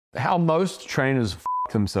How most trainers f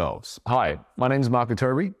themselves. Hi, my name is Mark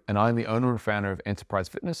Ottobre, and I'm the owner and founder of Enterprise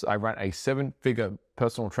Fitness. I run a 7-figure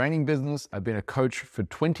personal training business. I've been a coach for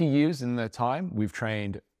 20 years in that time. We've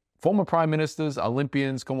trained former prime ministers,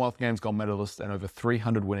 Olympians, Commonwealth Games gold medalists, and over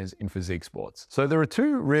 300 winners in physique sports. So there are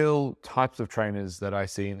two real types of trainers that I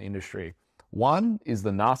see in the industry. One is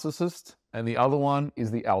the narcissist, and the other one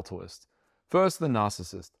is the altruist. First, the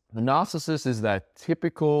narcissist. The narcissist is that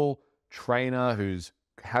typical trainer who's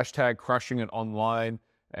hashtag crushing it online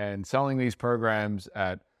and selling these programs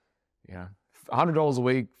at $100 a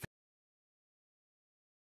week,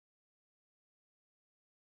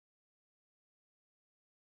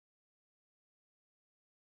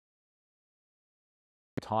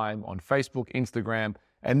 time on Facebook, Instagram,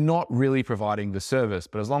 and not really providing the service.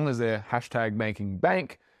 But as long as they're hashtag making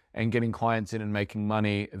bank and getting clients in and making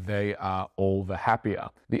money, they are all the happier.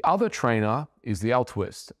 The other trainer is the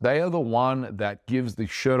altruist. They are the one that gives the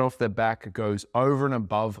shirt off their back, goes over and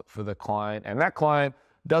above for the client, and that client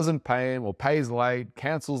doesn't pay him or pays late,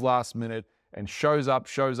 cancels last minute, and shows up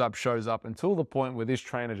until the point where this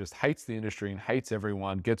trainer just hates the industry and hates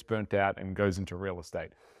everyone, gets burnt out, and goes into real estate.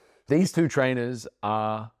 These two trainers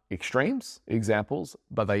are extremes, examples,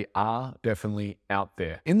 but they are definitely out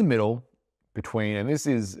there. In the middle, between, and this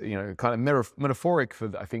is kind of metaphoric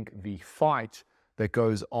for, I think, the fight that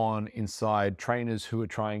goes on inside trainers who are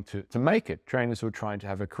trying to make it, trainers who are trying to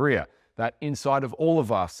have a career. That inside of all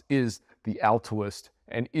of us is the altruist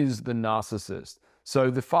and is the narcissist.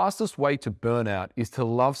 So the fastest way to burnout is to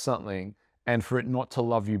love something and for it not to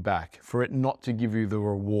love you back, for it not to give you the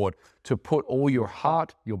reward, to put all your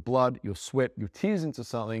heart, your blood, your sweat, your tears into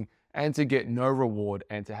something and to get no reward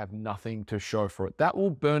and to have nothing to show for it. That will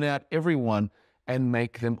burn out everyone and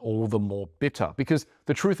make them all the more bitter. Because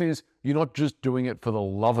the truth is, you're not just doing it for the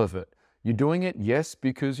love of it. You're doing it, yes,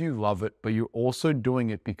 because you love it, but you're also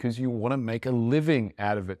doing it because you want to make a living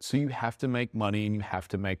out of it. So you have to make money and you have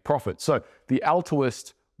to make profit. So the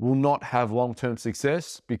altruist will not have long-term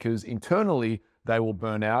success because internally they will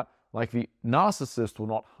burn out, like the narcissist will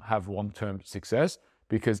not have long-term success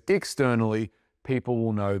because externally people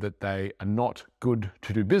will know that they are not good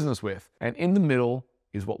to do business with. And in the middle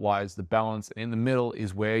is what lies the balance. And in the middle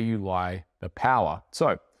is where you lie the power.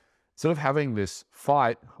 So instead of having this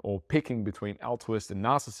fight or picking between altruist and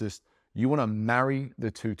narcissist, you want to marry the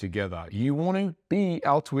two together. You want to be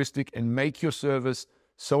altruistic and make your service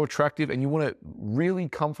so attractive, and you want to really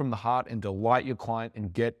come from the heart and delight your client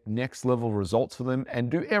and get next level results for them and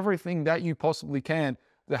do everything that you possibly can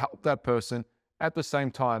to help that person. At the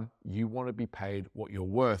same time, you want to be paid what you're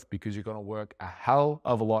worth because you're going to work a hell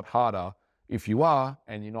of a lot harder if you are,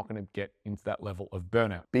 and you're not going to get into that level of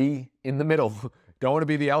burnout. Be in the middle. Don't want to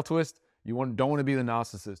be the altruist. Don't want to be the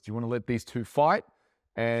narcissist. You want to let these two fight.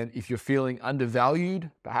 And if you're feeling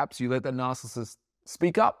undervalued, perhaps you let that narcissist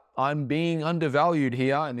speak up. I'm being undervalued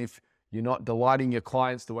here. And if you're not delighting your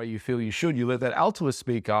clients the way you feel you should, you let that altruist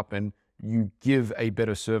speak up and you give a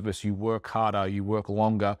better service. You work harder, you work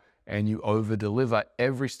longer, and you over-deliver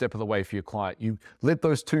every step of the way for your client. You let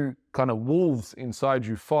those two kind of wolves inside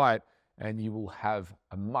you fight, and you will have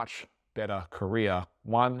a much better career,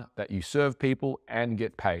 one that you serve people and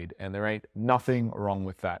get paid, and there ain't nothing wrong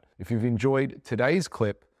with that. If you've enjoyed today's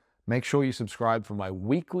clip, make sure you subscribe for my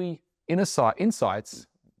weekly insights.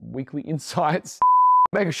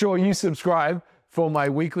 Make sure you subscribe for my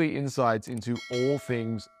weekly insights into all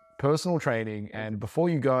things personal training. And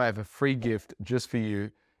before you go, I have a free gift just for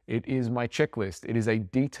you. It is my checklist. It is a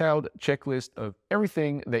detailed checklist of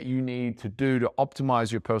everything that you need to do to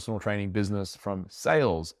optimize your personal training business, from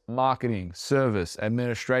sales, marketing, service,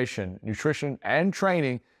 administration, nutrition, and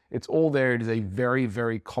training. It's all there. It is a very,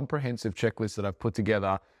 very comprehensive checklist that I've put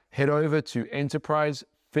together. Head over to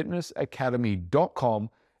enterprisefitnessacademy.com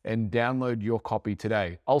and download your copy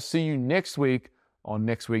today. I'll see you next week on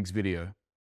next week's video.